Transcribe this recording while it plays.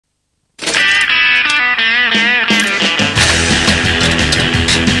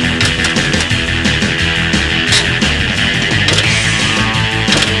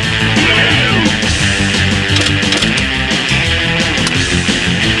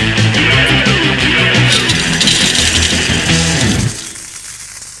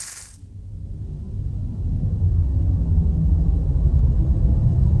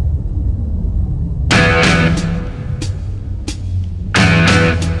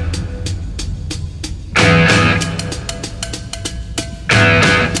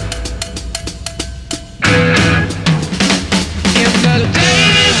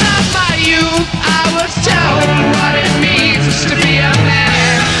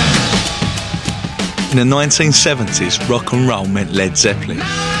In the 1970s, rock and roll meant Led Zeppelin.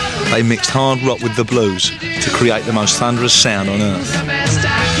 They mixed hard rock with the blues to create the most thunderous sound on earth.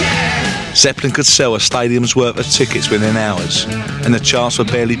 Zeppelin could sell a stadium's worth of tickets within hours, and the charts were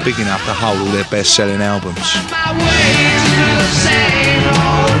barely big enough to hold all their best-selling albums.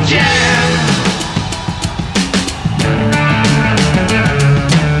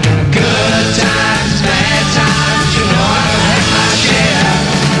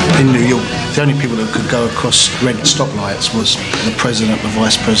 In New York, the only people that could go across red stoplights was the president, the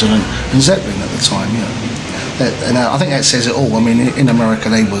vice president, and Zeppelin at the time. And I think that says it all. I mean, in America,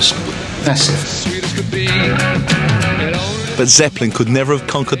 they was massive. But Zeppelin could never have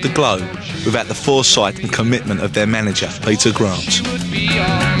conquered the globe without the foresight and commitment of their manager, Peter Grant.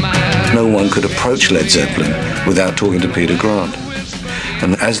 No one could approach Led Zeppelin without talking to Peter Grant.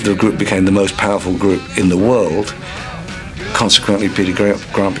 And as the group became the most powerful group in the world, consequently, Peter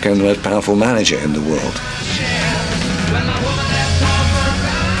Grant became the most powerful manager in the world.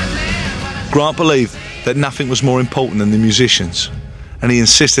 Grant believed that nothing was more important than the musicians, and he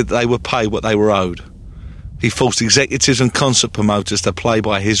insisted that they were paid what they were owed. He forced executives and concert promoters to play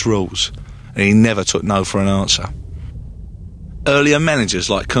by his rules, and he never took no for an answer. Earlier managers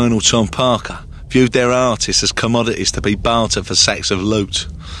like Colonel Tom Parker viewed their artists as commodities to be bartered for sacks of loot.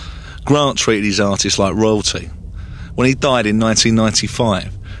 Grant treated his artists like royalty. When he died in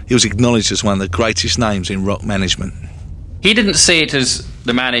 1995, he was acknowledged as one of the greatest names in rock management. He didn't see it as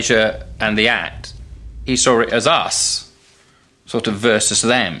the manager and the act. He saw it as us, sort of versus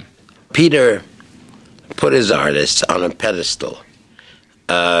them. Peter put his artists on a pedestal.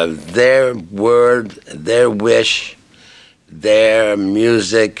 Their word, their wish, their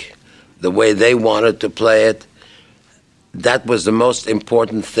music, the way they wanted to play it, that was the most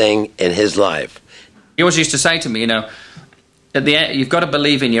important thing in his life. He always used to say to me, at the end, you've got to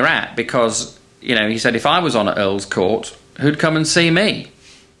believe in your act because, he said, if I was on at Earl's Court, who'd come and see me?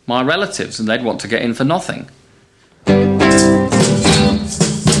 My relatives, and they'd want to get in for nothing.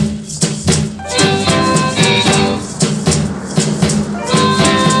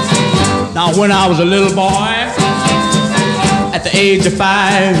 Now, when I was a little boy, at the age of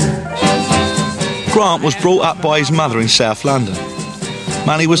 5... Grant was brought up by his mother in South London.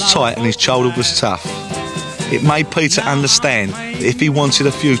 Money was tight and his childhood was tough. It made Peter understand that if he wanted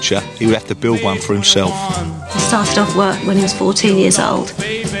a future, he would have to build one for himself. He started off work when he was 14 years old.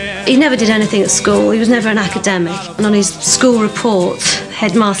 He never did anything at school, he was never an academic. And on his school report, the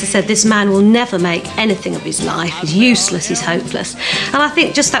headmaster said, this man will never make anything of his life, he's useless, he's hopeless. And I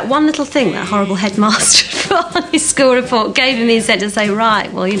think just that one little thing that horrible headmaster put on his school report gave him the incentive to say,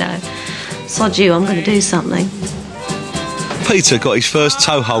 right, well, sod you, I'm going to do something. Peter got his first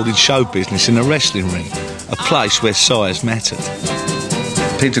toehold in show business in a wrestling ring, a place where size mattered.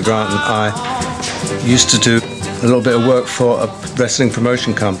 Peter Grant and I used to do a little bit of work for a wrestling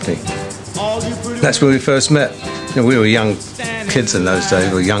promotion company. That's where we first met. We were young kids in those days,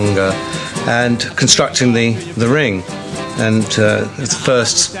 we were younger, and constructing the ring. And the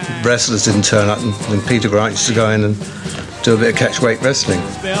first wrestlers didn't turn up, and then Peter Grant used to go in and do a bit of catch-weight wrestling.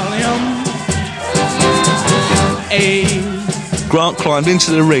 Grant climbed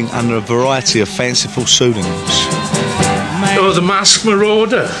into the ring under a variety of fanciful pseudonyms. Oh, the Masked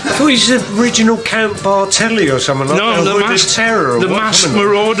Marauder. I thought he was the original Count Bartelli or something like that. No, the Masked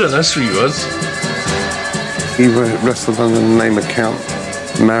Marauder, that's who he was. He wrestled under the name of Count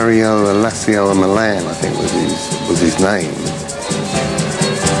Mario Alessio Milan, I think was his name.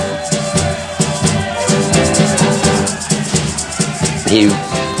 He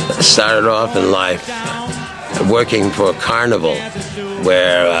started off in life working for a carnival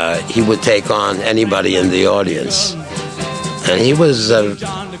where he would take on anybody in the audience. And he was,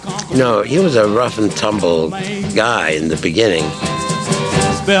 he was a rough and tumble guy in the beginning.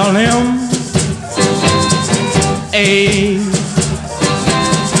 Spell him A-N,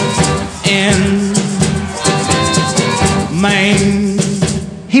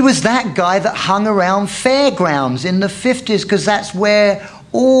 He was that guy that hung around fairgrounds in the 50s because that's where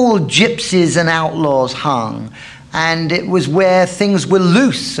all gypsies and outlaws hung. And it was where things were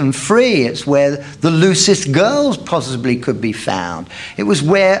loose and free. It's where the loosest girls possibly could be found. It was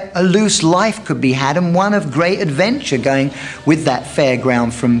where a loose life could be had and one of great adventure going with that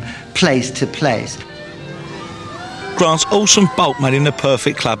fairground from place to place. Grant's awesome bulk made him the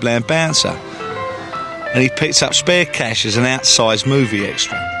perfect clubland bouncer. And he picked up spare cash as an outsized movie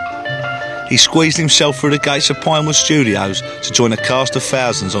extra. He squeezed himself through the gates of Pinewood Studios to join a cast of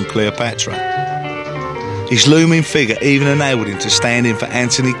thousands on Cleopatra. His looming figure even enabled him to stand in for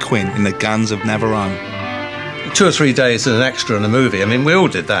Anthony Quinn in The Guns of Navarone. 2 or 3 days as an extra in a movie, I mean, we all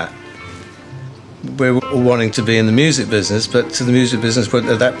did that. we were all wanting to be in the music business, but the music business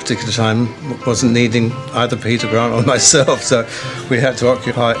at that particular time wasn't needing either Peter Grant or myself, so we had to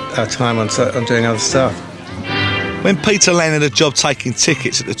occupy our time on doing other stuff. When Peter landed a job taking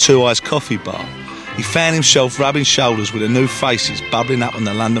tickets at the Two Eyes Coffee Bar, he found himself rubbing shoulders with the new faces bubbling up on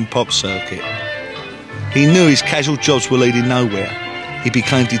the London pop circuit. He knew his casual jobs were leading nowhere. He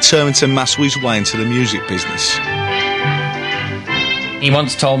became determined to muscle his way into the music business. He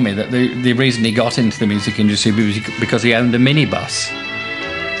once told me that the reason he got into the music industry was because he owned a minibus,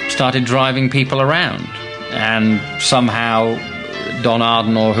 started driving people around, and somehow Don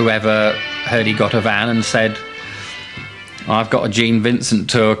Arden or whoever heard he got a van and said, "I've got a Gene Vincent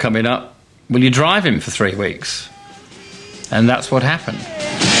tour coming up, will you drive him for 3 weeks?" And that's what happened.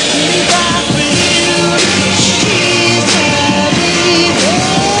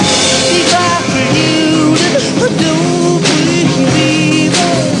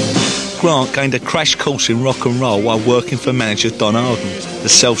 Grant gained a crash course in rock and roll while working for manager Don Arden, the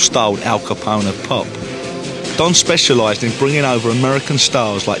self-styled Al Capone of pop. Don specialised in bringing over American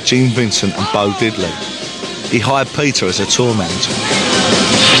stars like Gene Vincent and Bo Diddley. He hired Peter as a tour manager.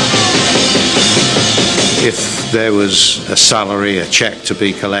 If there was a salary, a cheque to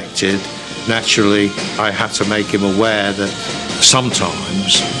be collected, naturally I had to make him aware that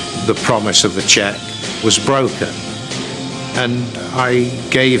sometimes the promise of the cheque was broken. And I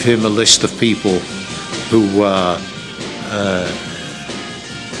gave him a list of people who were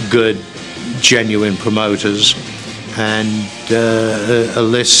good, genuine promoters, and a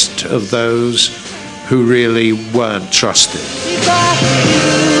list of those who really weren't trusted.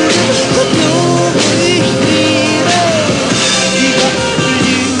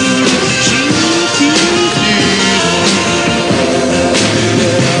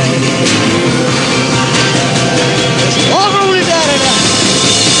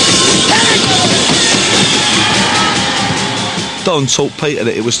 Don taught Peter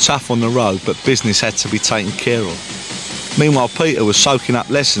that it was tough on the road, but business had to be taken care of. Meanwhile, Peter was soaking up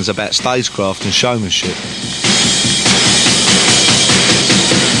lessons about stagecraft and showmanship.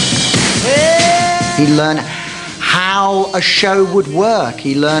 He learned how a show would work.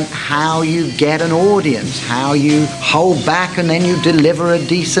 He learned how you get an audience, how you hold back and then you deliver a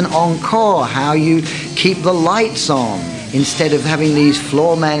decent encore, how you keep the lights on. Instead of having these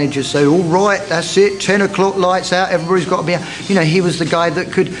floor managers say, all right, that's it, 10 o'clock lights out, everybody's got to be out. You know, he was the guy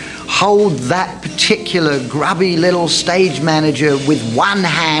that could hold that particular grubby little stage manager with one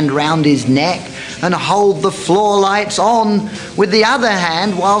hand round his neck and hold the floor lights on with the other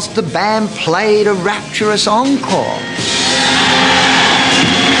hand whilst the band played a rapturous encore.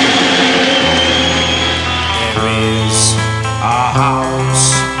 There is a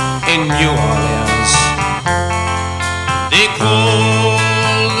house in New Orleans. They call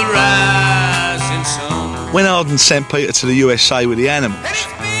the rising sun. When Arden sent Peter to the USA with the Animals,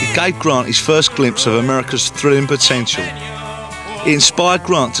 it gave Grant his first glimpse of America's thrilling potential. It inspired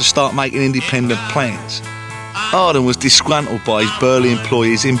Grant to start making independent plans. Arden was disgruntled by his burly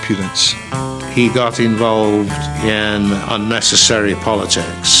employee's impudence. He got involved in unnecessary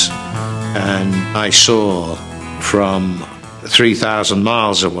politics, and I saw from 3,000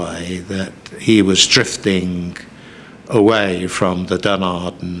 miles away that he was drifting away from the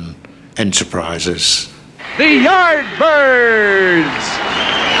Dunarden enterprises. The Yardbirds!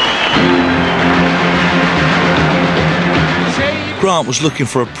 Grant was looking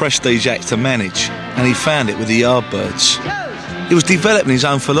for a prestige act to manage, and he found it with the Yardbirds. He was developing his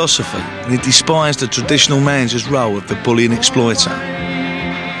own philosophy, and he despised the traditional manager's role of the bully and exploiter.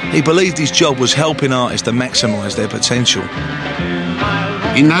 He believed his job was helping artists to maximise their potential.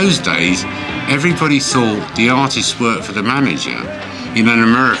 In those days, everybody thought the artist worked for the manager. You know, in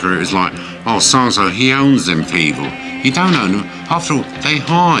America it was like, oh, so-and-so, he owns them people. You don't own them. After all, they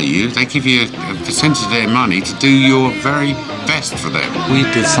hire you, they give you a percentage of their money to do your very best for them. We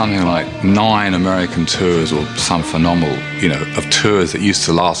did something like 9 American tours, or some phenomenal, of tours that used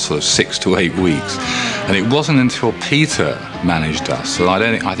to last sort of 6 to 8 weeks. And it wasn't until Peter managed us that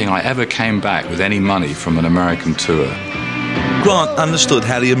I think I ever came back with any money from an American tour. Grant understood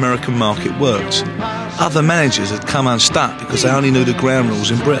how the American market worked. Other managers had come unstuck because they only knew the ground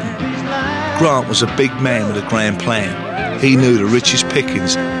rules in Britain. Grant was a big man with a grand plan. He knew the richest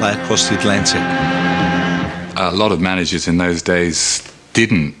pickings lay across the Atlantic. A lot of managers in those days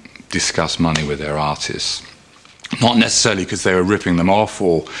didn't discuss money with their artists. Not necessarily because they were ripping them off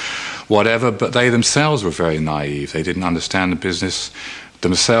or whatever, but they themselves were very naive. They didn't understand the business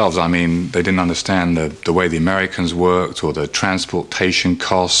themselves. I mean, they didn't understand the way the Americans worked, or the transportation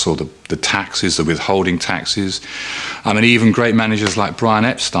costs, or the taxes, the withholding taxes. I mean, even great managers like Brian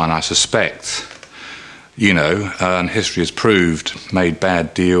Epstein, I suspect, you know, and history has proved, made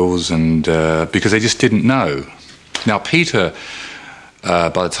bad deals, and because they just didn't know. Now, Peter, by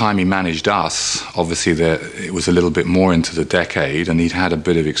the time he managed us, obviously it was a little bit more into the decade, and he'd had a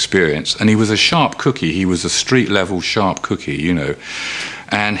bit of experience, and he was a sharp cookie. He was a street-level sharp cookie, you know,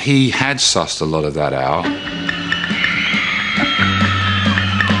 and he had sussed a lot of that out.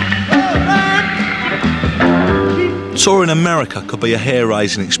 Touring America could be a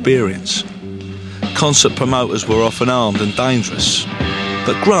hair-raising experience. Concert promoters were often armed and dangerous,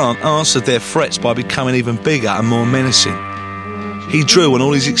 but Grant answered their threats by becoming even bigger and more menacing. He drew on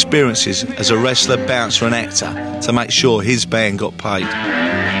all his experiences as a wrestler, bouncer and actor to make sure his band got paid.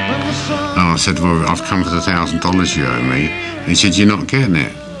 I said, well, I've come for the $1,000 you owe me. And he said, you're not getting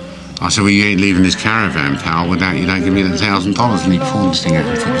it. I said, well, you ain't leaving this caravan, pal, without you don't give me the $1,000. And he pulled this thing out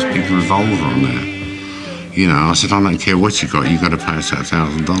and put this big revolver on there. You know, I said, I don't care what you've got to pay us that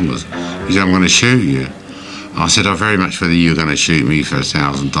 $1,000. He said, I'm going to shoot you. I said, I very much whether you're going to shoot me for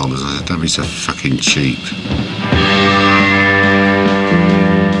 $1,000. I said, don't be so fucking cheap.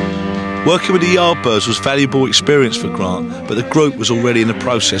 Working with the Yardbirds was valuable experience for Grant, but the group was already in the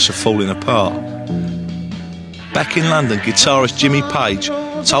process of falling apart. Back in London, guitarist Jimmy Page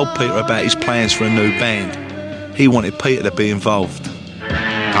told Peter about his plans for a new band. He wanted Peter to be involved.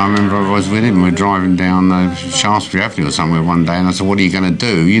 I remember I was with him, we were driving down Shaftesbury Avenue or somewhere one day, and I said, what are you going to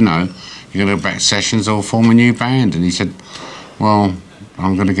do, you know? You're going to go back to sessions or form a new band? And he said, well,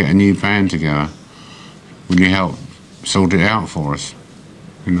 I'm going to get a new band together. Will you help sort it out for us?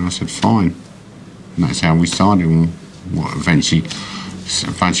 You know, I said, fine. And that's how we started, and what eventually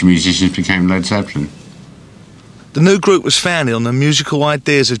a bunch of musicians became Led Zeppelin. The new group was founded on the musical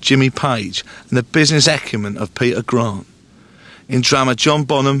ideas of Jimmy Page and the business acumen of Peter Grant. In drummer John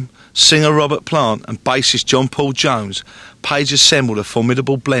Bonham, singer Robert Plant and bassist John Paul Jones, Page assembled a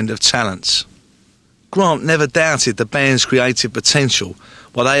formidable blend of talents. Grant never doubted the band's creative potential,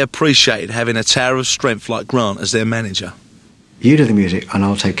 while they appreciated having a tower of strength like Grant as their manager. You do the music and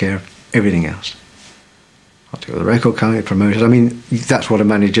I'll take care of everything else. I'll deal with the record company, promoters. I mean, that's what a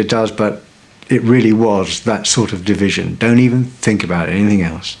manager does, but it really was that sort of division. Don't even think about anything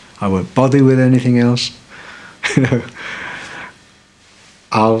else. I won't bother with anything else. You know,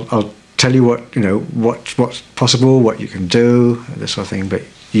 I'll tell you what, you know, what's possible, what you can do, this sort of thing. But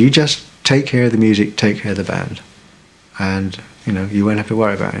you just take care of the music, take care of the band, and you know you won't have to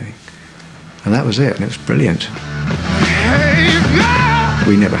worry about anything. And that was it, and it was brilliant.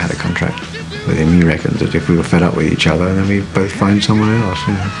 We never had a contract with him. He reckoned that if we were fed up with each other, then we'd both find someone else.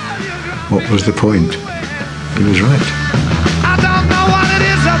 You know. What was the point? He was right. I don't know what it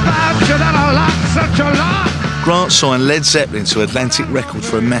is about you that I like such a lot. Grant signed Led Zeppelin to Atlantic Records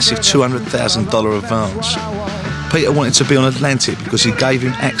for a massive $200,000 advance. Peter wanted to be on Atlantic because he gave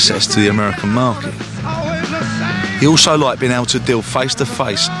him access to the American market. He also liked being able to deal face to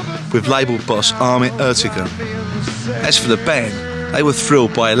face with label boss Armin Ertegun. As for the band, they were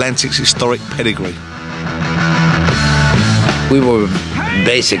thrilled by Atlantic's historic pedigree. We were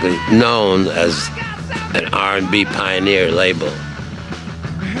basically known as an R&B pioneer label,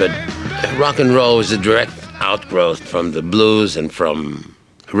 but rock and roll was a direct outgrowth from the blues and from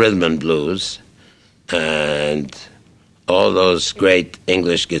rhythm and blues, and all those great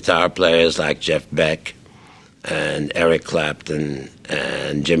English guitar players like Jeff Beck and Eric Clapton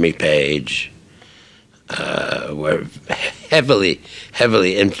and Jimmy Page were heavily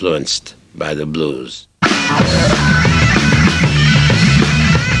influenced by the blues.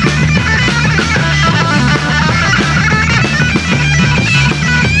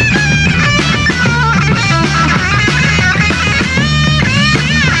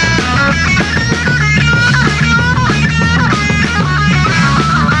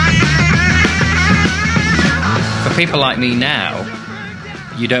 People like me now,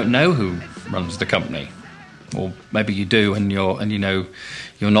 you don't know who runs the company, or maybe you do, and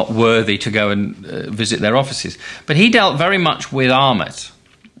you're not worthy to go and visit their offices. But he dealt very much with Armit,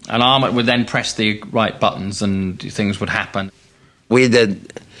 and Armit would then press the right buttons, and things would happen. We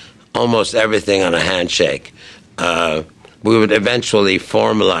did almost everything on a handshake. We would eventually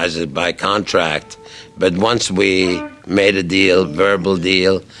formalize it by contract, but once we made a deal, verbal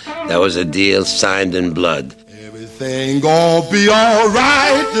deal, that was a deal signed in blood. Everything gonna be all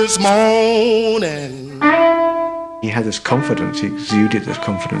right this morning. He had this confidence, he exuded this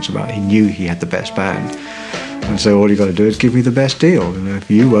confidence about it. He knew he had the best band. And so all you got to do is give me the best deal. And if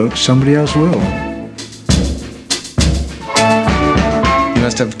you won't, somebody else will. You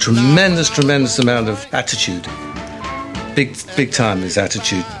must have a tremendous amount of attitude. Big time is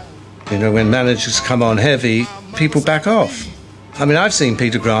attitude. You know, when managers come on heavy, people back off. I mean, I've seen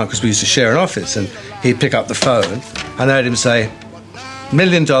Peter Grant because we used to share an office, and he'd pick up the phone, and I heard him say, $1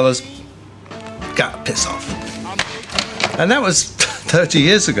 million, go, piss off. And that was 30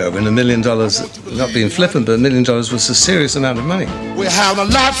 years ago when $1 million, not being flippant, but $1 million was a serious amount of money. We're having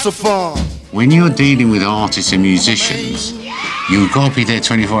lots of fun. When you're dealing with artists and musicians, you've got to be there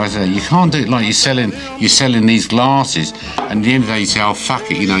 24 hours a day. You can't do it like you're selling these glasses, and at the end of the day you say, oh, fuck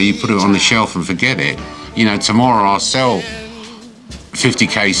it, you know, you put it on the shelf and forget it. You know, tomorrow I'll sell 50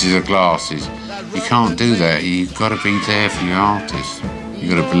 cases of glasses. You can't do that. You've got to be there for your artists.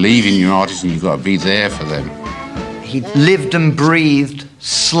 You've got to believe in your artists, and you've got to be there for them. He lived and breathed,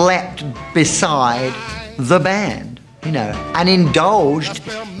 slept beside the band, you know, and indulged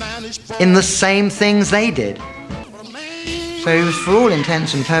in the same things they did. So he was, for all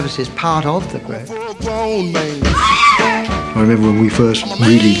intents and purposes, part of the group. I remember when we first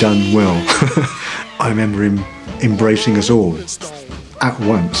really done well, I remember him embracing us all at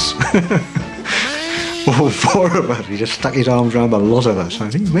once. All four of us. He just stuck his arms around a lot of us. I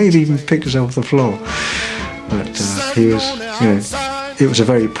think maybe even picked us off the floor. But he was, you know, it was a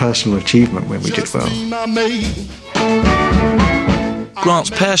very personal achievement when we did well. Grant's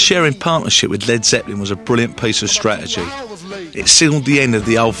power-sharing partnership with Led Zeppelin was a brilliant piece of strategy. It signalled the end of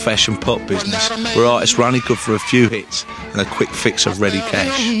the old-fashioned pop business, where artists were only good for a few hits and a quick fix of ready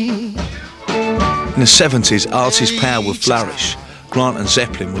cash. In the 70s, artist power would flourish. Grant and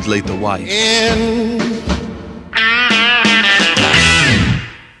Zeppelin would lead the way.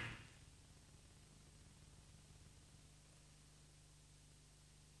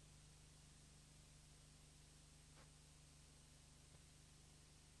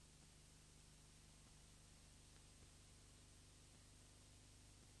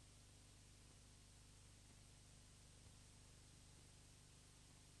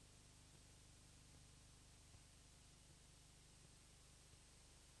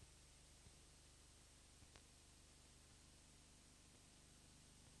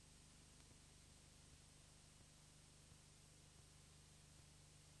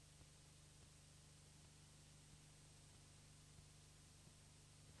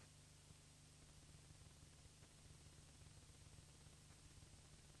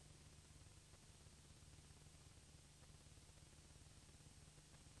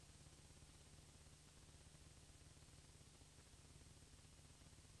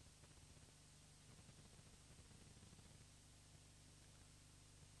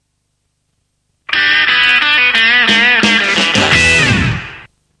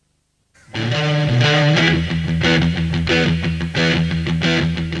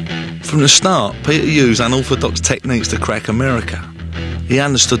 From the start, Peter used unorthodox techniques to crack America. He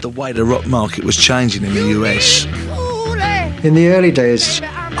understood the way the rock market was changing in the US. In the early days,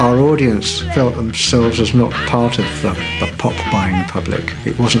 our audience felt themselves as not part of the pop-buying public.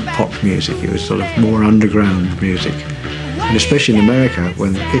 It wasn't pop music, it was sort of more underground music. And especially in America,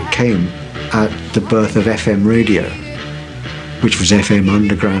 when it came at the birth of FM radio, which was FM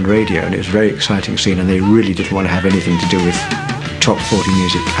underground radio, and it was a very exciting scene, and they really didn't want to have anything to do with top 40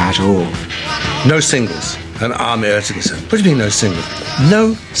 music at all. No singles. And Army Ertigan said, what do you mean no singles?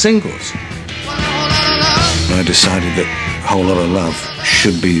 No singles. I decided that Whole Lot of Love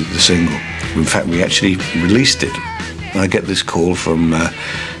should be the single. In fact, we actually released it. I get this call from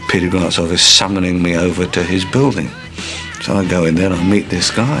Peter Grant's office summoning me over to his building. So I go in there and I meet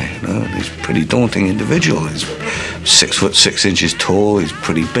this guy. You know, he's a pretty daunting individual. He's 6 foot 6 inches tall, he's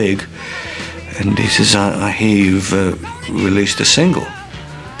pretty big. And he says, I hear you've released a single.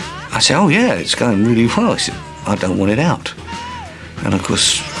 I said, oh yeah, it's going really well. He said, I don't want it out. And of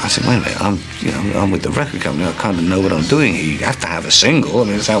course, I said, wait a minute, I'm with the record company. I kind of know what I'm doing here. You have to have a single. I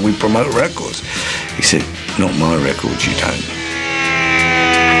mean, it's how we promote records. He said, not my records, you don't.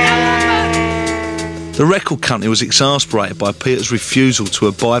 The record company was exasperated by Peter's refusal to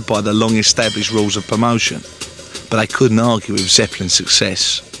abide by the long-established rules of promotion, but they couldn't argue with Zeppelin's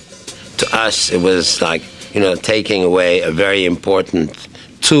success. To us, it was like, taking away a very important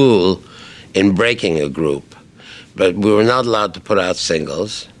tool in breaking a group. But we were not allowed to put out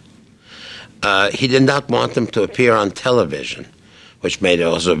singles. He did not want them to appear on television, which made it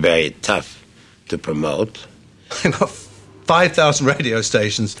also very tough to promote. 5,000 radio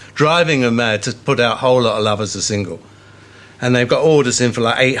stations driving them mad to put out Whole Lot of Love as a single. And they've got orders in for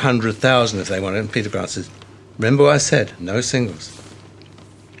like 800,000 if they want it. And Peter Grant says, remember what I said, no singles.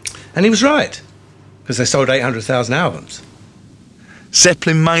 And he was right, because they sold 800,000 albums.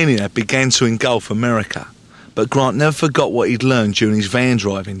 Zeppelin mania began to engulf America, but Grant never forgot what he'd learned during his van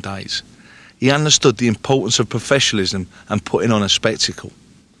driving days. He understood the importance of professionalism and putting on a spectacle.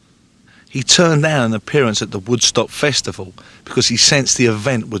 He turned down an appearance at the Woodstock Festival because he sensed the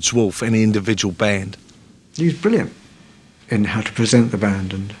event would dwarf any individual band. He was brilliant in how to present the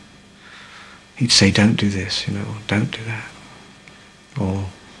band, and he'd say, don't do this, you know, or don't do that. Or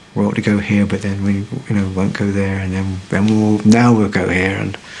we ought to go here, but then we, you know, won't go there, and then we'll go here,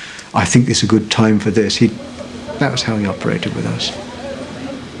 and I think it's a good time for this. That was how he operated with us.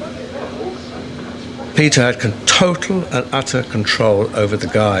 Peter had total and utter control over the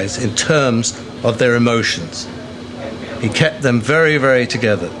guys in terms of their emotions. He kept them very, very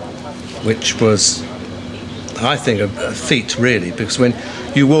together, which was, I think, a feat, really, because when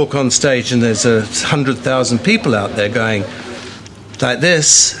you walk on stage and there's 100,000 people out there going like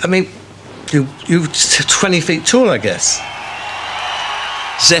this, I mean, you're 20 feet tall, I guess.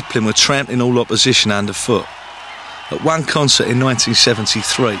 Zeppelin were trampling all opposition underfoot. At one concert in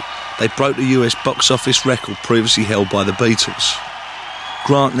 1973, they broke the US box office record previously held by the Beatles.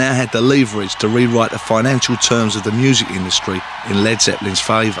 Grant now had the leverage to rewrite the financial terms of the music industry in Led Zeppelin's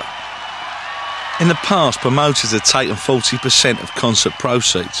favour. In the past, promoters had taken 40% of concert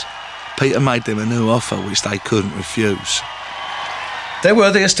proceeds. Peter made them a new offer which they couldn't refuse. They were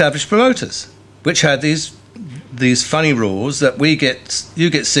the established promoters, which had these funny rules that you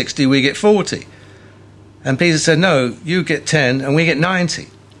get 60, we get 40. And Peter said, no, you get 10 and we get 90.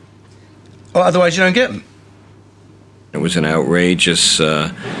 Or otherwise you don't get them. It was an outrageous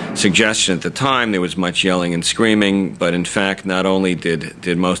suggestion at the time. There was much yelling and screaming, but in fact, not only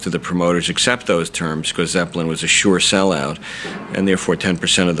did most of the promoters accept those terms, because Zeppelin was a sure sellout, and therefore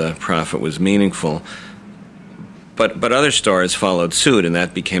 10% of the profit was meaningful, but other stars followed suit, and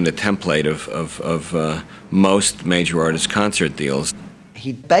that became the template of most major artist concert deals.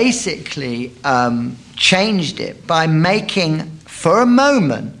 He basically changed it by making, for a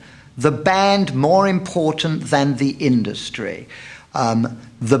moment, the band more important than the industry,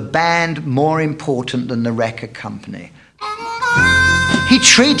 the band more important than the record company. He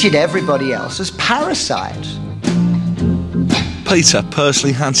treated everybody else as parasites. Peter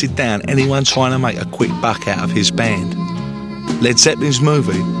personally hunted down anyone trying to make a quick buck out of his band. Led Zeppelin's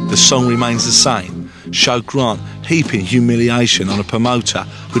movie, The Song Remains the Same, showed Grant heaping humiliation on a promoter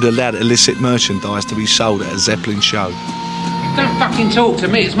who'd allowed illicit merchandise to be sold at a Zeppelin show. Don't fucking talk to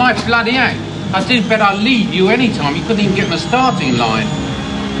me, it's my bloody act. I do bet I'd leave you any time. You couldn't even get my starting line.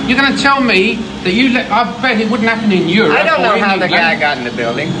 You're going to tell me that you let... I bet it wouldn't happen in Europe. I don't know how the guy got in the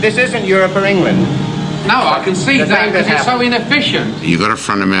building. This isn't Europe or England. No, I can see that because it's so inefficient. You've got to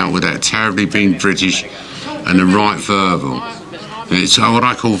front him out with that terribly being British and the right verbal. It's what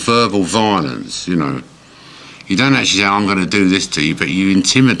I call verbal violence, you know. You don't actually say, I'm going to do this to you, but you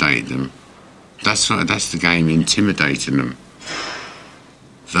intimidate them. That's the game, intimidating them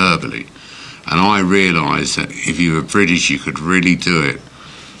verbally. And I realised that if you were British, you could really do it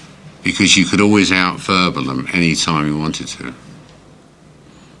because you could always out-verbal them any time you wanted to.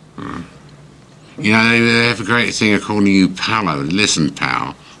 You know, they have a great thing of calling you pal. Listen,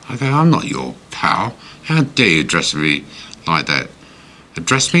 pal. I go, I'm not your pal. How dare you address me like that?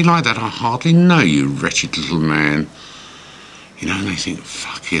 Address me like that? I hardly know you, wretched little man. You know, and they think,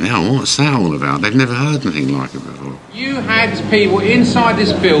 fucking hell, what's that all about? They've never heard anything like it before. You had people inside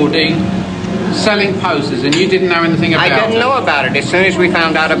this building selling posters and you didn't know anything about it. I didn't know about it. As soon as we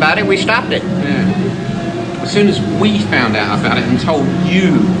found out about it, we stopped it. Yeah. As soon as we found out about it and told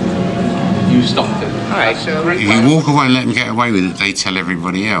you, you stopped it. All right, so... If you walk away and let them get away with it, they tell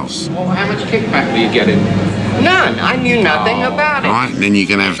everybody else. Well, how much kickback were you getting? None. I knew nothing about it. Right, then you're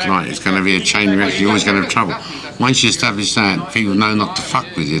going to have, like, it's going to be a chain reaction. You're always going to have trouble. Once you establish that, people know not to fuck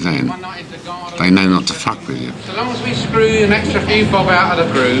with you then. They know not to fuck with you. So long as we screw an extra few bob out of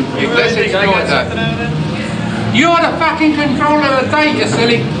the group, let's exploit that. You're the fucking controller of the data,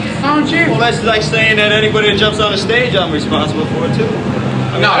 silly, aren't you? Well, that's like saying that anybody that jumps on a stage, I'm responsible for it too.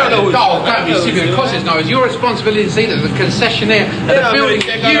 I mean, don't be stupid. Of course it's not. It's your responsibility to see that the concessionaire at the building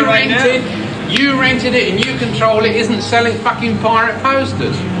you rented it and you control it isn't selling fucking pirate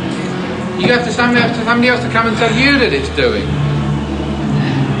posters. You have to somebody else to come and tell you that it's doing.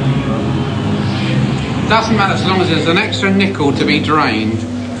 Doesn't matter so long as there's an extra nickel to be drained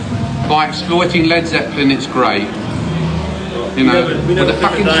by exploiting Led Zeppelin. It's great. You know, with the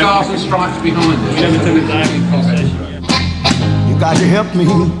fucking stars and stripes behind it. We never took a dime in concession. You got to help me.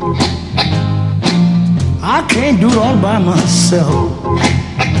 I can't do it all by myself.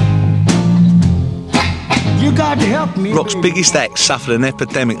 You got to help me. Rock's biggest acts suffered an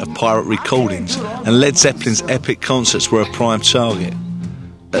epidemic of pirate recordings, and Led Zeppelin's epic concerts were a prime target.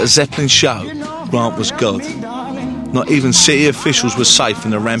 At a Zeppelin show, Grant was God. Not even city officials were safe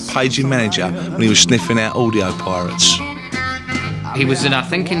from the rampaging manager when he was sniffing out audio pirates. He was in, I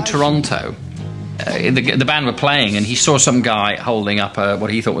think, in Toronto. The band were playing, and he saw some guy holding up what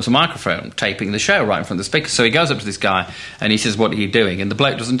he thought was a microphone, taping the show right in front of the speaker. So he goes up to this guy, and he says, "What are you doing?" And the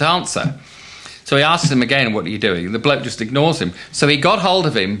bloke doesn't answer. So he asks him again, "What are you doing?" And the bloke just ignores him. So he got hold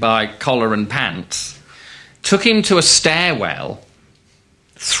of him by collar and pants, took him to a stairwell,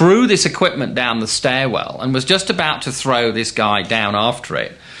 threw this equipment down the stairwell, and was just about to throw this guy down after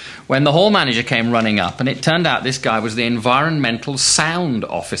it, when the hall manager came running up, and it turned out this guy was the environmental sound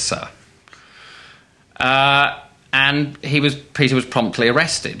officer. And Peter was promptly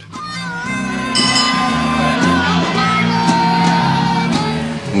arrested.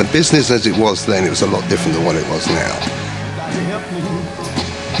 And the business as it was then, it was a lot different than what it was now.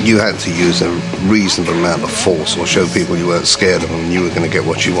 You had to use a reasonable amount of force or show people you weren't scared of them and you were going to get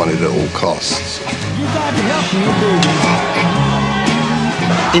what you wanted at all costs.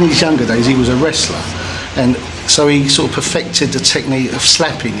 In his younger days, he was a wrestler, and so he sort of perfected the technique of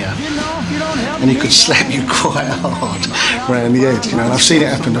slapping you, and he could slap you quite hard around the head, you know. And I've seen it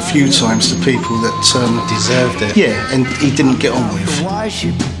happen a few times to people that deserved it. Yeah, and he didn't get on with.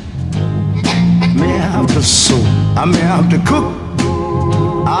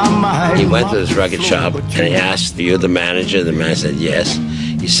 He went to this record shop and he asked, "Are you the manager?" The man said, "Yes."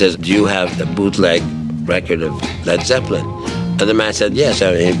 He says, "Do you have the bootleg record of Led Zeppelin?" And the man said, "Yes."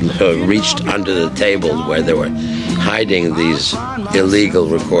 And he reached under the table where they were hiding these illegal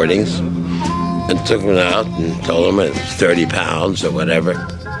recordings and took them out and told them it was £30 or whatever.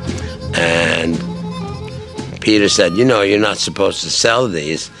 And Peter said, "You know, you're not supposed to sell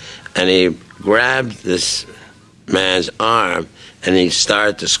these." And he grabbed this man's arm and he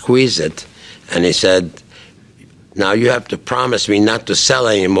started to squeeze it. And he said, "Now you have to promise me not to sell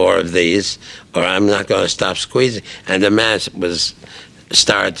any more of these, or I'm not going to stop squeezing." And the man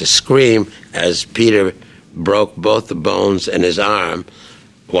started to scream as Peter broke both the bones in his arm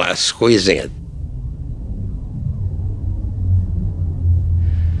while squeezing it.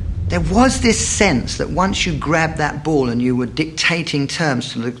 There was this sense that once you grabbed that ball and you were dictating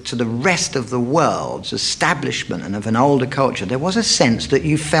terms to the rest of the world's establishment and of an older culture, there was a sense that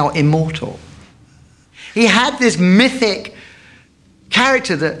you felt immortal. He had this mythic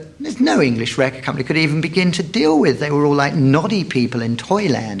character that there's no English record company could even begin to deal with. They were all like noddy people in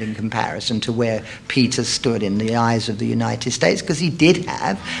Toyland in comparison to where Peter stood in the eyes of the United States, because he did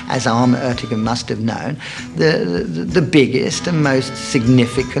have, as Arm Ertigan must have known, the biggest and most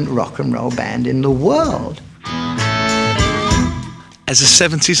significant rock and roll band in the world. As the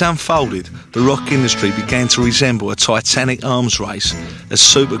 70s unfolded, the rock industry began to resemble a titanic arms race as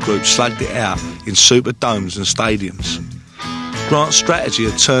supergroups slugged it out in superdomes and stadiums. Grant's strategy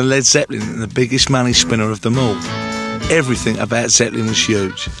had turned Led Zeppelin into the biggest money spinner of them all. Everything about Zeppelin was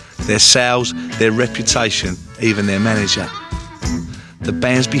huge. Their sales, their reputation, even their manager. The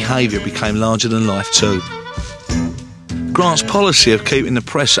band's behaviour became larger than life too. Grant's policy of keeping the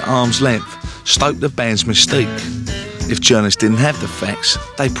press at arm's length stoked the band's mystique. If journalists didn't have the facts,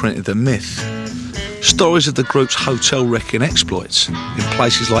 they printed the myth. Stories of the group's hotel wrecking exploits in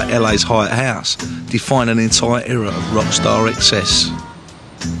places like LA's Hyatt House define an entire era of rock star excess.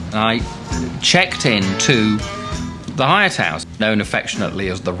 I checked in to the Hyatt House, known affectionately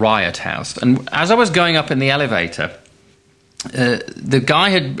as the Riot House, and as I was going up in the elevator, the guy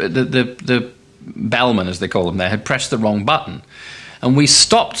had, the bellman, as they call them there, had pressed the wrong button. And we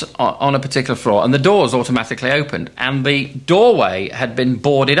stopped on a particular floor, and the doors automatically opened, and the doorway had been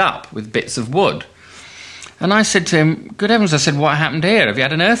boarded up with bits of wood. And I said to him, "Good heavens," I said, "what happened here? Have you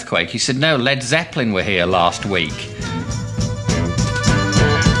had an earthquake?" He said, "No, Led Zeppelin were here last week."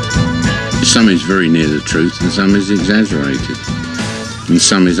 Some is very near the truth, and some is exaggerated, and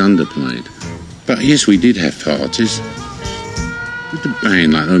some is underplayed. But yes, we did have parties. With the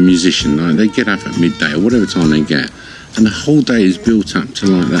band, like a musician, like they get up at midday or whatever time they get, and the whole day is built up to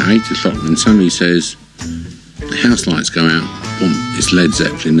like that 8 o'clock when somebody says, the house lights go out, boom, it's Led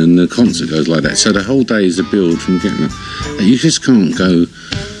Zeppelin, and the concert goes like that. So the whole day is a build from getting up. You just can't go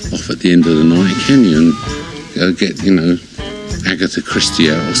off at the end of the night, can you? And go get, you know, Agatha Christie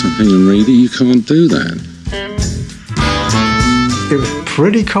out or something and read it. You can't do that. It was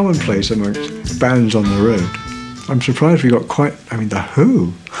pretty commonplace amongst bands on the road. I'm surprised we got quite, I mean, The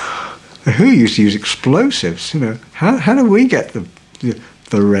Who. The Who used to use explosives, you know. How do we get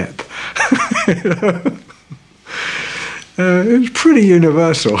the rep? You know? It was pretty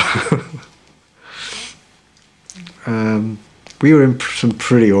universal. We were in some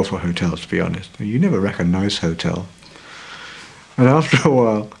pretty awful hotels, to be honest. You never wreck a nice hotel. And after a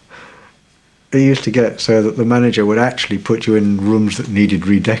while, it used to get so that the manager would actually put you in rooms that needed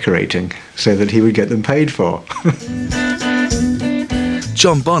redecorating so that he would get them paid for.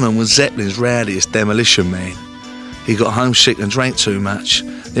 John Bonham was Zeppelin's rowdiest demolition man. He got homesick and drank too much,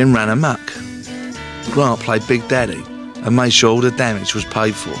 then ran amok. Grant played Big Daddy and made sure all the damage was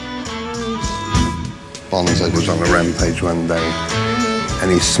paid for. Bonzo was on a rampage one day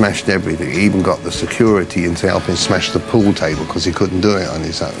and he smashed everything. He even got the security in to help him smash the pool table because he couldn't do it on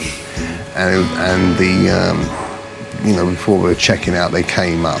his own. And before we were checking out, they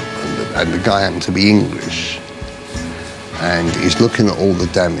came up and the guy happened to be English. And he's looking at all the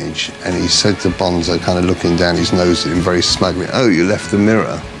damage, and he said to Bonzo, kind of looking down his nose at him very smugly, "Oh, you left the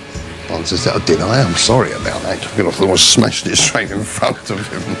mirror." Bonzo said, "Oh, did I? I'm sorry about that." Took it off and smashed it straight in front of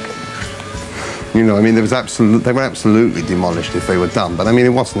him. You know, I mean, they were absolutely demolished if they were done, but I mean, it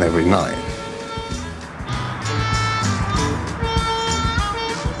wasn't every night.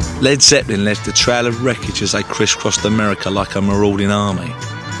 Led Zeppelin left a trail of wreckage as they crisscrossed America like a marauding army.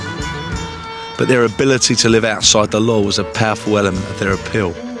 But their ability to live outside the law was a powerful element of their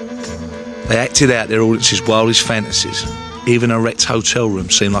appeal. They acted out their audience's wildest fantasies. Even a wrecked hotel room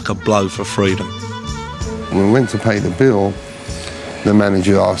seemed like a blow for freedom. When we went to pay the bill, the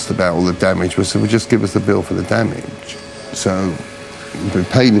manager asked about all the damage. We said, "Well, just give us the bill for the damage." So we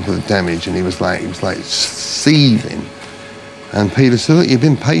paid him for the damage, and he was like seething. And Peter said, "Look, you've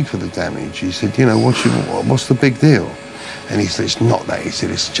been paid for the damage." He said, "You know, what's the big deal?" And he said, "It's not that." He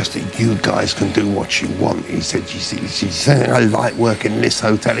said, "It's just that you guys can do what you want." He said, "You see, I like working in this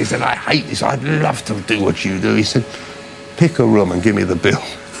hotel." He said, "I hate this. I'd love to do what you do." He said, "Pick a room and give me the bill."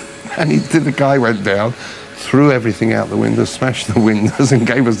 And the guy went down, threw everything out the window, smashed the windows and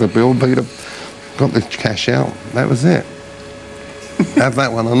gave us the bill. Peter got the cash out. That was it. Have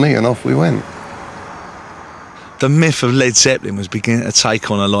that one on me, and off we went. The myth of Led Zeppelin was beginning to take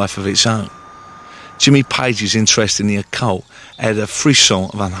on a life of its own. Jimmy Page's interest in the occult added a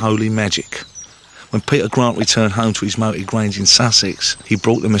frisson of unholy magic. When Peter Grant returned home to his moated Grange in Sussex, he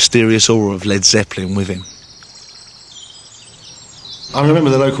brought the mysterious aura of Led Zeppelin with him. I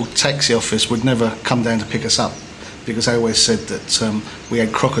remember the local taxi office would never come down to pick us up because they always said that we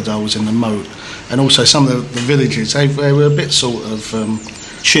had crocodiles in the moat, and also some of the villages, they were a bit sort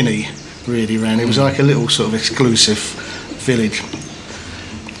of chinny really round. It was like a little sort of exclusive village.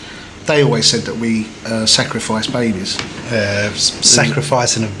 They always said that we sacrificed babies.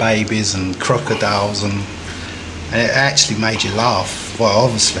 Sacrificing of babies and crocodiles, and it actually made you laugh. Well,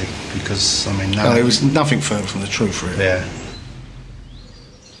 obviously, because I mean, it was nothing further from the truth, really. Yeah.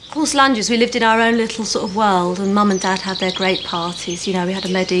 Horse Lunges, we lived in our own little sort of world, and Mum and Dad had their great parties. You know, we had a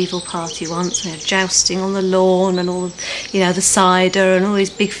medieval party once. We had jousting on the lawn and all, the cider and all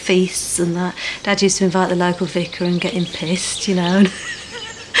these big feasts and that. Dad used to invite the local vicar and get him pissed, and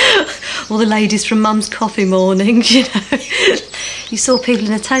all the ladies from Mum's coffee mornings, You saw people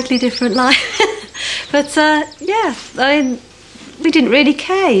in a totally different light. But, we didn't really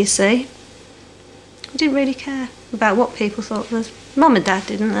care, you see. We didn't really care about what people thought of us. Mum and Dad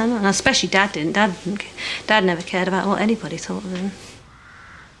didn't, and especially Dad didn't. Dad never cared about what anybody thought of him.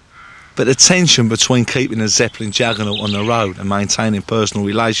 But the tension between keeping the Zeppelin juggernaut on the road and maintaining personal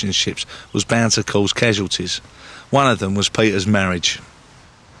relationships was bound to cause casualties. One of them was Peter's marriage.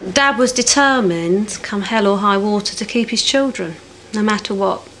 Dad was determined, come hell or high water, to keep his children, no matter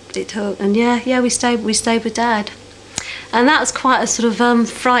what it took. And we stayed with Dad. And that was quite a sort of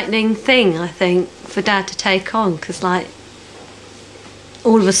frightening thing, I think, for Dad to take on, because,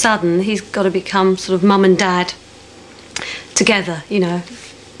 all of a sudden, he's got to become sort of Mum and Dad together,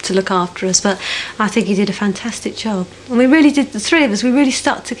 to look after us. But I think he did a fantastic job. And we really did, the three of us, we really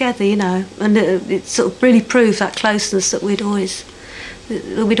stuck together, and it sort of really proved that closeness that we'd always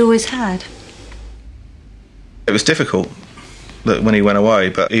had. It was difficult when he went away,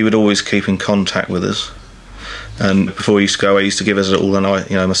 but he would always keep in contact with us. And before he used to go, he used to give us all the night,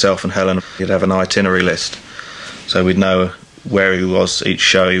 myself and Helen, he'd have an itinerary list. So we'd know where he was, each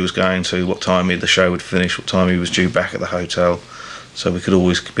show he was going to, what time the show would finish, what time he was due back at the hotel. So we could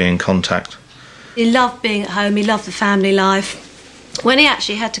always be in contact. He loved being at home, he loved the family life. When he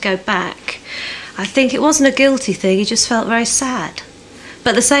actually had to go back, I think it wasn't a guilty thing, he just felt very sad.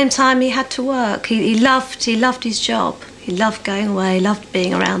 But at the same time, he had to work. He loved his job. He loved going away, he loved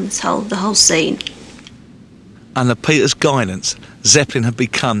being around the whole scene. Under Peter's guidance, Zeppelin had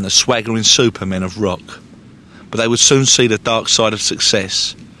become the swaggering supermen of rock. But they would soon see the dark side of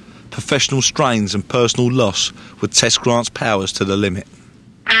success. Professional strains and personal loss would test Grant's powers to the limit.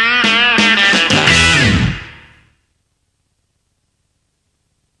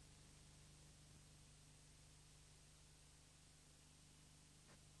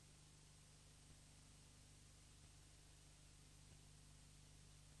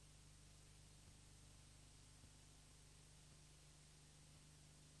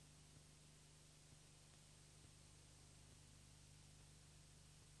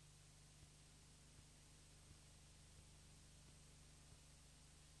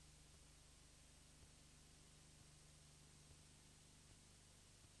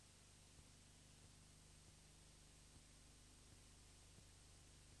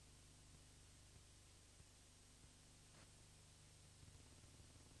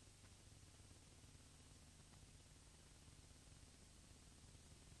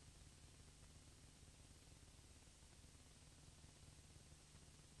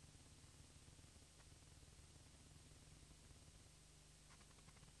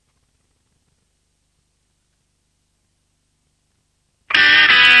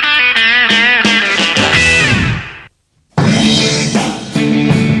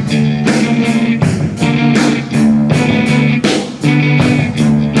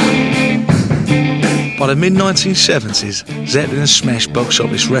 the mid-1970s, Zeppelin smashed box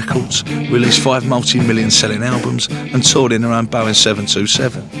office records, released 5 multi-million selling albums and toured in their own Boeing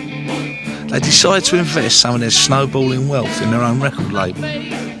 727. They decided to invest some of their snowballing wealth in their own record label.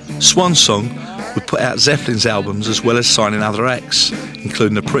 Swan Song would put out Zeppelin's albums as well as signing other acts,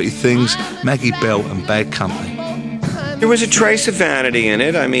 including The Pretty Things, Maggie Bell and Bad Company. There was a trace of vanity in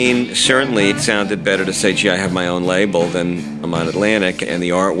it. I mean, certainly it sounded better to say, gee, I have my own label than I'm on Atlantic, and the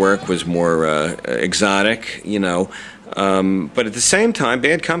artwork was more exotic, you know. But at the same time,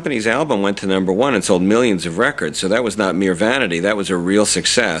 Bad Company's album went to #1 and sold millions of records, so that was not mere vanity. That was a real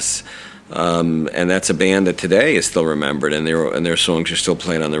success. And that's a band that today is still remembered, and their songs are still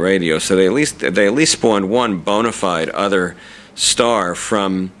played on the radio. So they at least spawned one bona fide other star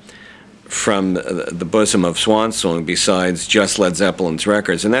from the bosom of Swan Song besides just Led Zeppelin's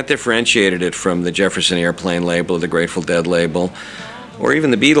records, and that differentiated it from the Jefferson Airplane label, or the Grateful Dead label, or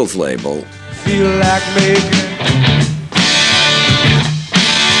even the Beatles label. Feel like making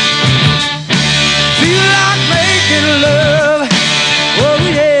love, oh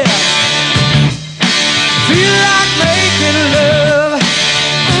yeah. Feel like making love.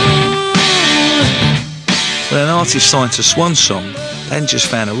 When an artist signed to Swan Song, they hadn't just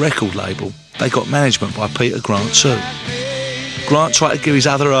found a record label, they got management by Peter Grant too. Grant tried to give his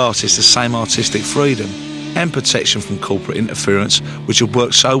other artists the same artistic freedom and protection from corporate interference which had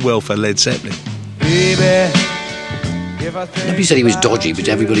worked so well for Led Zeppelin. Nobody said he was dodgy, but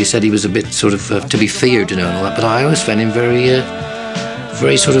everybody said he was a bit sort of to be feared, you know, and all that. But I always found him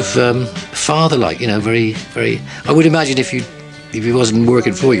very sort of father-like, you know, very. I would imagine if he wasn't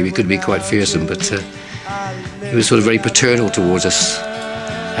working for you, he could be quite fearsome, but he was sort of very paternal towards us,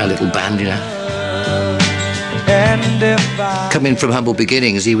 our little band, you know. Coming from humble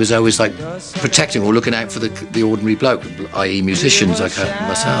beginnings, he was always like protecting or looking out for the ordinary bloke, i.e. musicians like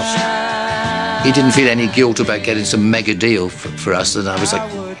myself. He didn't feel any guilt about getting some mega deal for us, and I was like,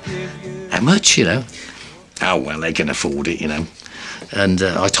 how much, you know? Oh, well, they can afford it, you know. And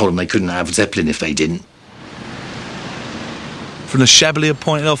I told them they couldn't have Zeppelin if they didn't. From the shabbily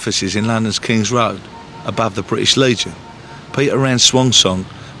appointed offices in London's King's Road, above the British Legion, Peter ran Swan Song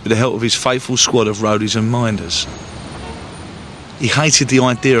with the help of his faithful squad of roadies and minders. He hated the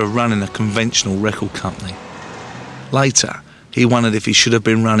idea of running a conventional record company. Later, he wondered if he should have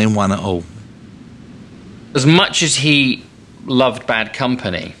been running one at all. As much as he loved Bad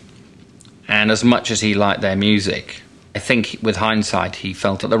Company, and as much as he liked their music, I think with hindsight he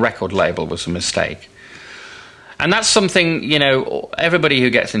felt that the record label was a mistake. And that's something, you know, everybody who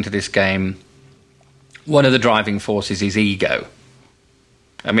gets into this game, one of the driving forces is ego.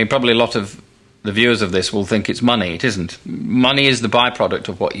 I mean, probably a lot of the viewers of this will think it's money. It isn't. Money is the byproduct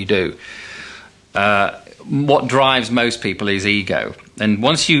of what you do. What drives most people is ego. And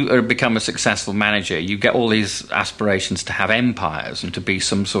once you become a successful manager, you get all these aspirations to have empires and to be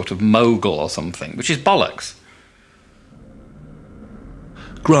some sort of mogul or something, which is bollocks.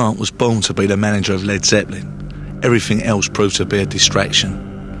 Grant was born to be the manager of Led Zeppelin. Everything else proved to be a distraction.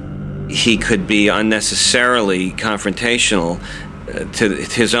 He could be unnecessarily confrontational to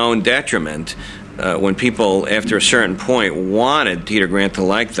his own detriment when people, after a certain point, wanted Peter Grant to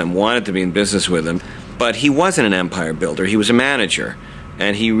like them, wanted to be in business with him. But he wasn't an empire builder, he was a manager.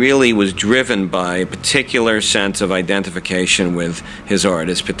 And he really was driven by a particular sense of identification with his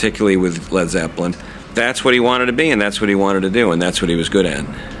artists, particularly with Led Zeppelin. That's what he wanted to be, and that's what he wanted to do, and that's what he was good at.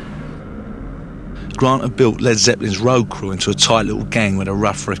 Grant had built Led Zeppelin's road crew into a tight little gang with a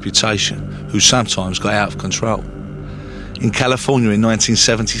rough reputation, who sometimes got out of control. In California in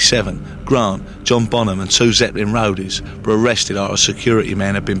 1977, Grant, John Bonham and 2 Zeppelin roadies were arrested after a security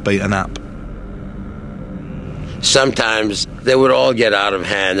man had been beaten up. Sometimes they would all get out of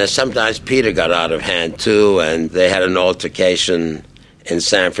hand, and sometimes Peter got out of hand too, and they had an altercation in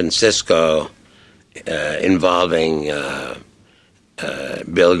San Francisco involving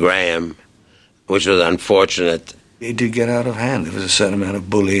Bill Graham, which was unfortunate. It did get out of hand. There was a certain amount of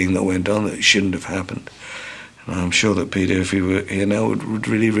bullying that went on that shouldn't have happened. And I'm sure that Peter, if he were here now, would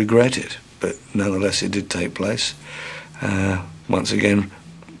really regret it. But nonetheless, it did take place. Once again,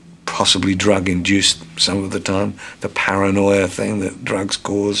 possibly drug-induced some of the time. The paranoia thing that drugs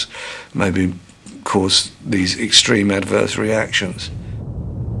cause maybe cause these extreme adverse reactions.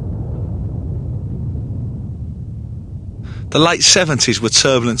 The late 70s were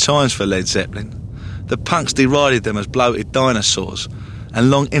turbulent times for Led Zeppelin. The punks derided them as bloated dinosaurs, and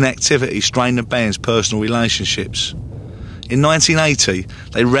long inactivity strained the band's personal relationships. In 1980,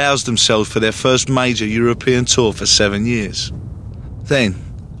 they roused themselves for their first major European tour for 7 years. Then,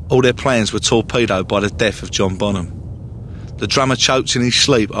 all their plans were torpedoed by the death of John Bonham. The drummer choked in his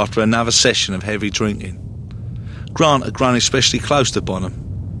sleep after another session of heavy drinking. Grant had grown especially close to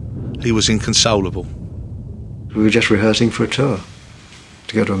Bonham. He was inconsolable. We were just rehearsing for a tour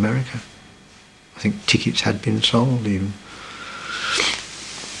to go to America. I think tickets had been sold even.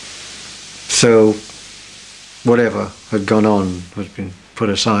 So whatever had gone on has been put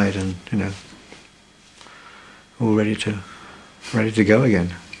aside and, you know, all ready to go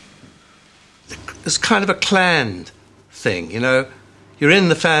again. It's kind of a clan thing, you know. You're in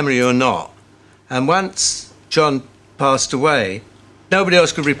the family or not. And once John passed away, nobody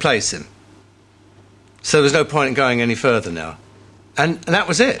else could replace him. So there was no point in going any further now. And that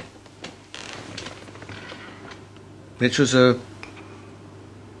was it. Which was a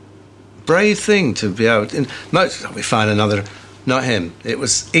brave thing to be able to... Most we find another... Not him. It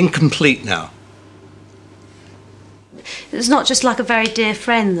was incomplete now. It was not just like a very dear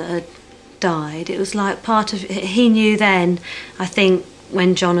friend that had died. It was like part of... He knew then, I think,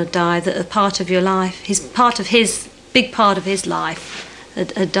 when John had died, that a part of your life, big part of his life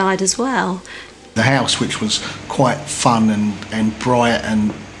had died as well. The house, which was quite fun and bright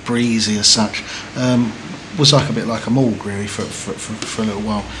and breezy as such, was like a bit like a morgue really for a little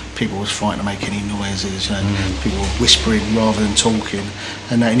while. People was frightened to make any noises, you know, people were whispering rather than talking,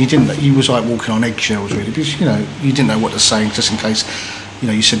 and you was like walking on eggshells really, because you know you didn't know what to say just in case, you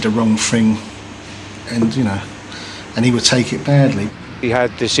know, you said the wrong thing, and you know, and he would take it badly. He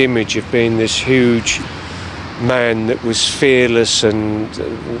had this image of being this huge man that was fearless and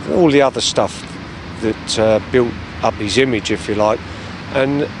all the other stuff that built up his image, if you like,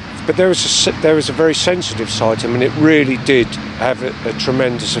 but there was a very sensitive side to him, and it really did have a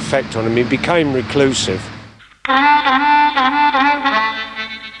tremendous effect on him. He became reclusive.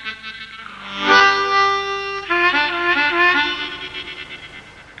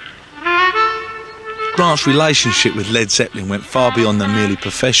 Grant's relationship with Led Zeppelin went far beyond the merely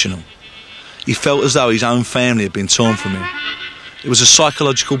professional. He felt as though his own family had been torn from him. It was a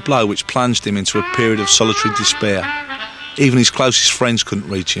psychological blow which plunged him into a period of solitary despair. Even his closest friends couldn't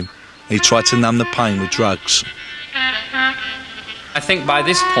reach him, and he tried to numb the pain with drugs. I think by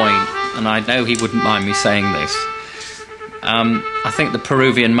this point, and I know he wouldn't mind me saying this, I think the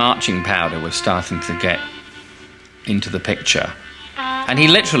Peruvian marching powder was starting to get into the picture. And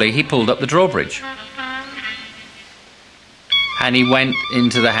he pulled up the drawbridge. And he went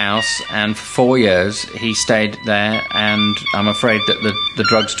into the house, and for 4 years he stayed there, and I'm afraid that the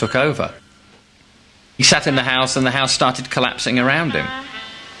drugs took over. He sat in the house, and the house started collapsing around him.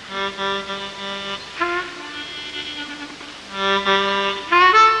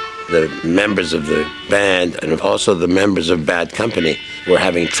 The members of the band and also the members of Bad Company were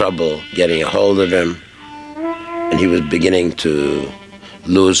having trouble getting a hold of him, and he was beginning to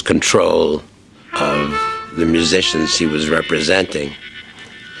lose control of the musicians he was representing.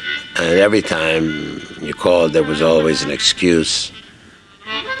 And every time you called, there was always an excuse.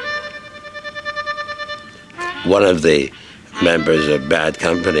 One of the members of Bad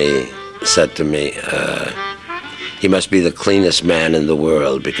Company said to me, he must be the cleanest man in the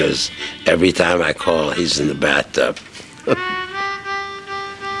world, because every time I call, he's in the bathtub.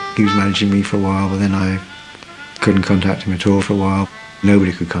 He was managing me for a while, but then I couldn't contact him at all for a while.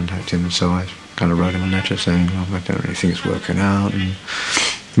 Nobody could contact him, and so I kind of wrote him a letter saying, oh, I don't really think it's working out, and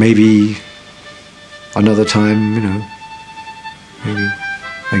maybe another time, you know, maybe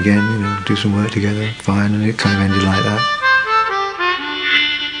again, you know, do some work together, fine, and it kind of ended like that.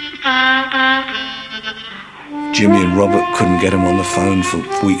 Jimmy and Robert couldn't get him on the phone for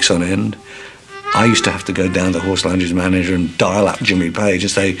weeks on end. I used to have to go down to Horse Lounge's manager and dial up Jimmy Page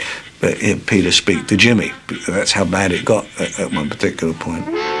and say, Peter, speak to Jimmy. That's how bad it got at one particular point.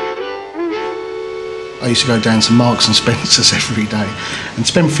 I used to go down to Marks and Spencer's every day and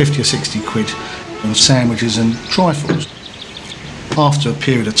spend 50 or 60 quid on sandwiches and trifles. After a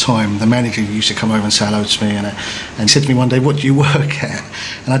period of time, the manager used to come over and say hello to me, and he said to me one day, what do you work at?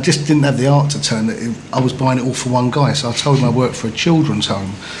 And I just didn't have the art to turn it. I was buying it all for one guy, so I told him I worked for a children's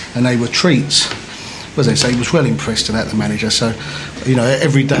home, and they were treats. As they say, he was well impressed with that, the manager, so, you know,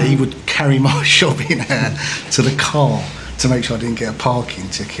 every day he would carry my shopping out to the car to make sure I didn't get a parking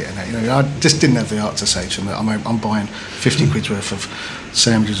ticket, and that, you know, I just didn't have the art to say to him that I'm buying 50 quid's worth of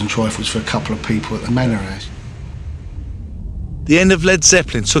sandwiches and trifles for a couple of people at the Manor House. The end of Led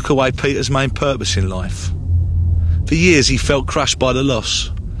Zeppelin took away Peter's main purpose in life. For years he felt crushed by the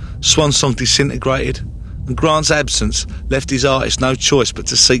loss. Swan Song disintegrated, and Grant's absence left his artist no choice but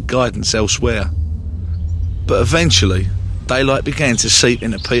to seek guidance elsewhere. But eventually, daylight began to seep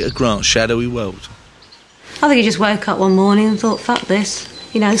into Peter Grant's shadowy world. I think he just woke up one morning and thought, fuck this.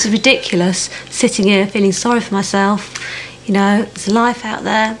 You know, this is ridiculous, sitting here feeling sorry for myself. You know, there's life out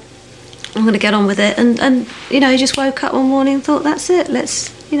there. I'm going to get on with it. And you know, he just woke up one morning and thought, that's it. Let's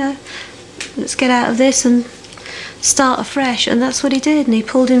get out of this and start afresh. And that's what he did. And he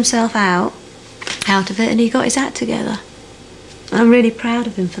pulled himself out of it, and he got his act together. I'm really proud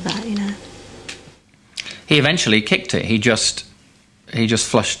of him for that, you know. He eventually kicked it. He just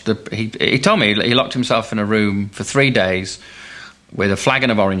flushed the... He told me he locked himself in a room for 3 days with a flagon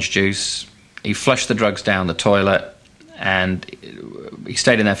of orange juice. He flushed the drugs down the toilet, and he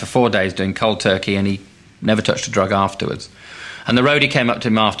stayed in there for 4 days doing cold turkey, and he never touched a drug afterwards. And the roadie came up to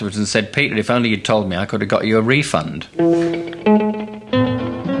him afterwards and said, Peter, if only you'd told me, I could have got you a refund.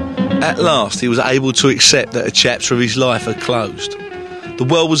 At last, he was able to accept that a chapter of his life had closed. The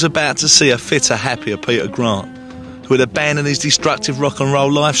world was about to see a fitter, happier Peter Grant, who had abandoned his destructive rock and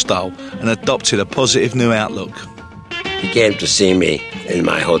roll lifestyle and adopted a positive new outlook. He came to see me in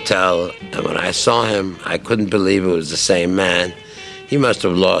my hotel, and when I saw him, I couldn't believe it was the same man. He must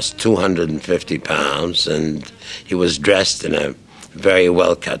have lost 250 pounds, and he was dressed in a very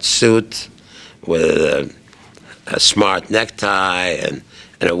well-cut suit with a smart necktie, and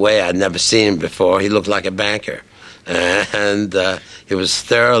in a way I'd never seen him before. He looked like a banker. And he was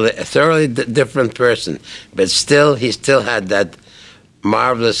a thoroughly different person, but he still had that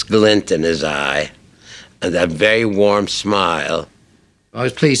marvelous glint in his eye and that very warm smile. I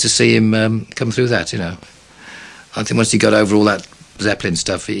was pleased to see him come through that, you know. I think once he got over all that Zeppelin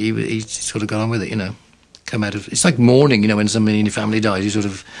stuff, he sort of got on with it, you know. Come out of... It's like mourning, you know, when somebody in your family dies. You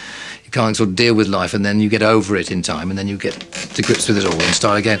can't sort of deal with life, and then you get over it in time, and then you get to grips with it all and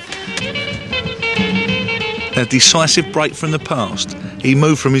start again. A decisive break from the past, he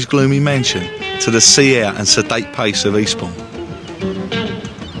moved from his gloomy mansion to the sea air and sedate pace of Eastbourne.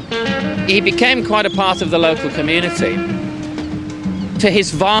 He became quite a part of the local community. To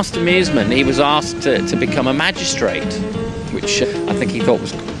his vast amusement, he was asked to become a magistrate, which I think he thought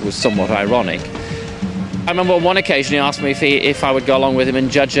was somewhat ironic. I remember on one occasion he asked me if I would go along with him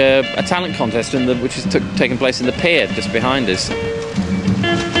and judge a talent contest which was taking place in the pier just behind us.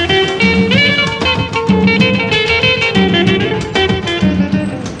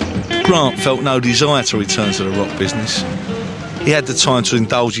 Grant felt no desire to return to the rock business. He had the time to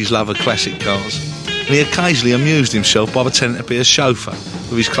indulge his love of classic cars, and he occasionally amused himself by pretending to be a chauffeur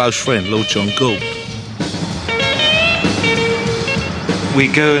with his close friend Lord John Gould. We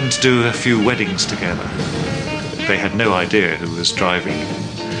go and do a few weddings together. They had no idea who was driving,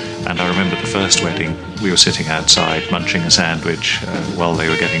 and I remember the first wedding, we were sitting outside munching a sandwich while they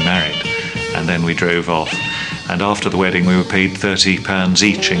were getting married, and then we drove off. And after the wedding, we were paid £30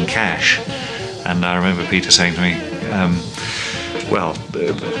 each in cash. And I remember Peter saying to me,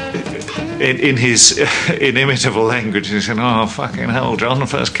 in his inimitable language, he said, "Oh, fucking hell, John, the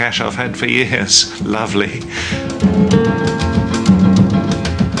first cash I've had for years. Lovely."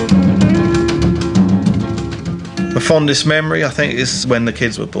 My fondest memory, I think, is when the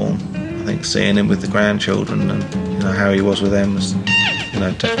kids were born. I think seeing him with the grandchildren and how he was with them was,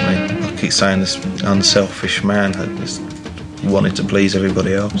 definitely. I keep saying this unselfish man that just wanted to please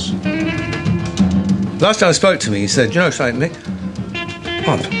everybody else. Last time I spoke to me, he said, "You know something, Nick?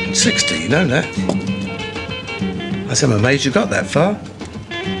 I'm 60, you know that?" I said, "I'm amazed you got that far."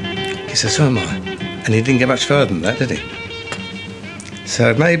 He said, "So am I." And he didn't get much further than that, did he?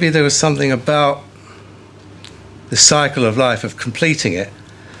 So maybe there was something about the cycle of life, of completing it,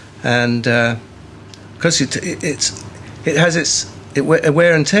 and because it has its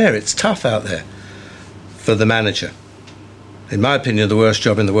wear and tear. It's tough out there for the manager. In my opinion, the worst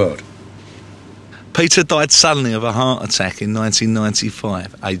job in the world. Peter died suddenly of a heart attack in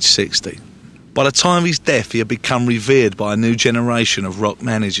 1995, aged 60. By the time of his death, he had become revered by a new generation of rock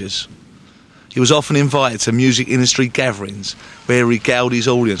managers. He was often invited to music industry gatherings where he regaled his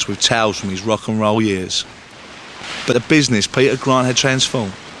audience with tales from his rock and roll years. But the business Peter Grant had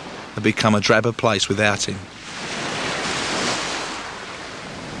transformed had become a drabber place without him.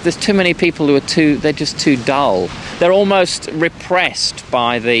 There's too many people who they're just too dull. They're almost repressed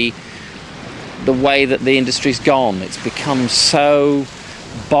by the way that the industry's gone. It's become so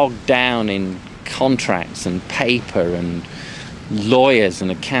bogged down in contracts and paper and lawyers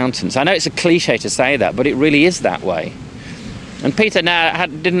and accountants. I know it's a cliche to say that, but it really is that way. And Peter now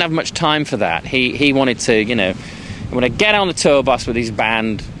didn't have much time for that. He wanted to, get on the tour bus with his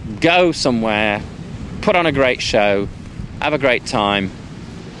band, go somewhere, put on a great show, have a great time,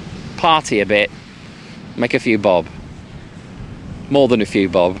 party a bit, make a few bob. More than a few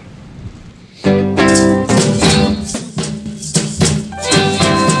bob.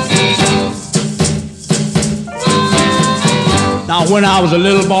 Now when I was a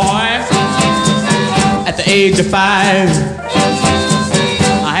little boy, at the age of 5,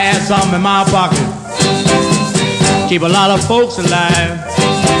 I had something in my pocket, keep a lot of folks alive.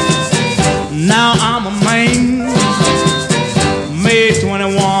 Now I'm a man, May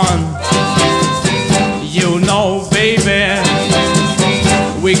 21. You know, baby,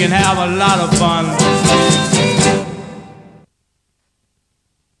 we can have a lot of fun.